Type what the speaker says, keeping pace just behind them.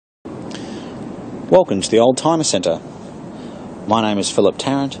Welcome to the Oldtimer Centre. My name is Philip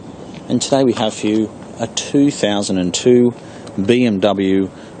Tarrant, and today we have for you a 2002 BMW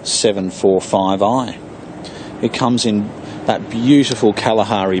 745i. It comes in that beautiful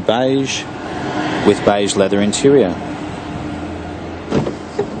Kalahari beige with beige leather interior.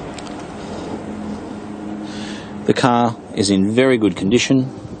 The car is in very good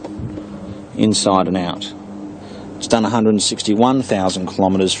condition, inside and out. It's done 161,000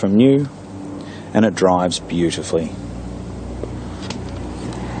 kilometres from new, and it drives beautifully.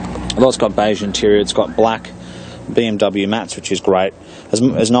 Although it's got beige interior, it's got black BMW mats, which is great.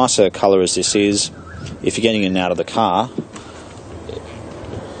 As nice a colour as this is, if you're getting in and out of the car,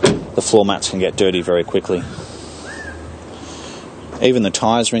 the floor mats can get dirty very quickly. Even the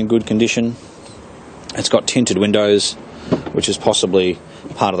tyres are in good condition. It's got tinted windows, which is possibly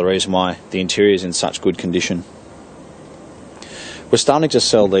part of the reason why the interior is in such good condition. We're starting to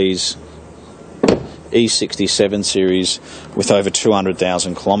sell these E67 series with over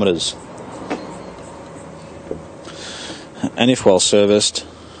 200,000 kilometres, and if well serviced,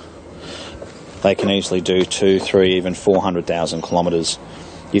 they can easily do 2, 3, even 400,000 kilometres.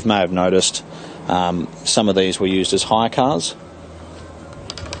 You may have noticed some of these were used as hire cars,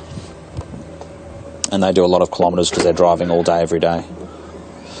 and they do a lot of kilometres because they're driving all day every day.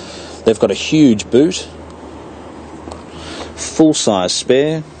 They've got a huge boot, full size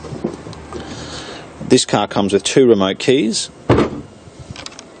spare. This car comes with 2 remote keys, and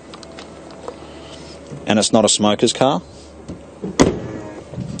it's not a smoker's car.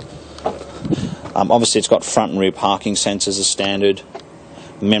 Obviously it's got front and rear parking sensors as standard,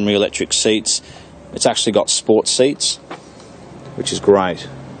 memory electric seats. It's actually got sports seats, which is great.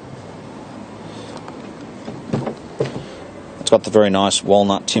 It's got the very nice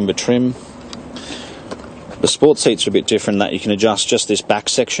walnut timber trim. The sports seats are a bit different in that you can adjust just this back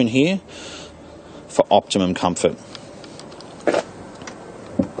section here for optimum comfort.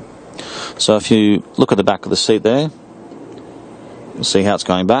 So if you look at the back of the seat there, you'll see how it's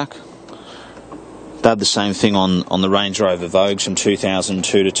going back. They had the same thing on the Range Rover Vogues from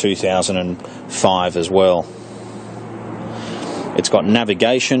 2002 to 2005 as well. It's got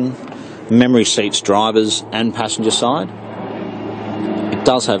navigation, memory seats, drivers and passenger side. It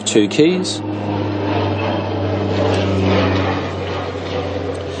does have 2 keys.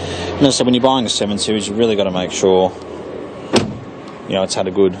 So when you're buying a 7 Series, you've really got to make sure it's had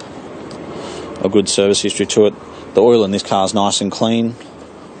a good service history to it. The oil in this car is nice and clean.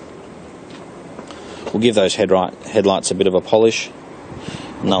 We'll give those headlights a bit of a polish,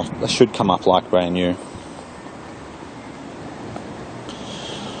 and they should come up like brand new.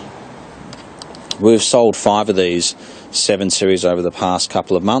 We've sold 5 of these 7 Series over the past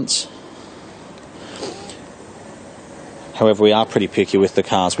couple of months. However, we are pretty picky with the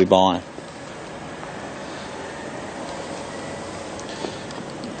cars we buy.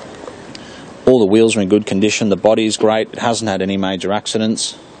 All the wheels are in good condition, the body is great, it hasn't had any major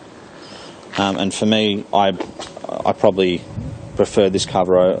accidents. And for me, I probably prefer this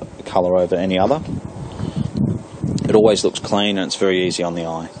colour over any other. It always looks clean and it's very easy on the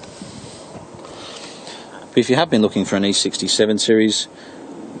eye. But if you have been looking for an E67 Series,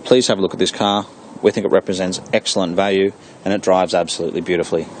 please have a look at this car. We think it represents excellent value and it drives absolutely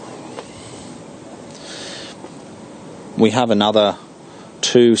beautifully. We have another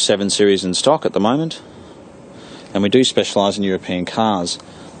 2 7 Series in stock at the moment, and we do specialise in European cars,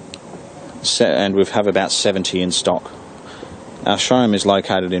 and we have about 70 in stock. Our showroom is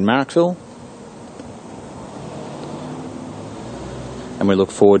located in Marrickville, and we look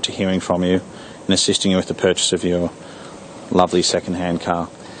forward to hearing from you and assisting you with the purchase of your lovely second-hand car.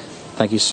 Thank you so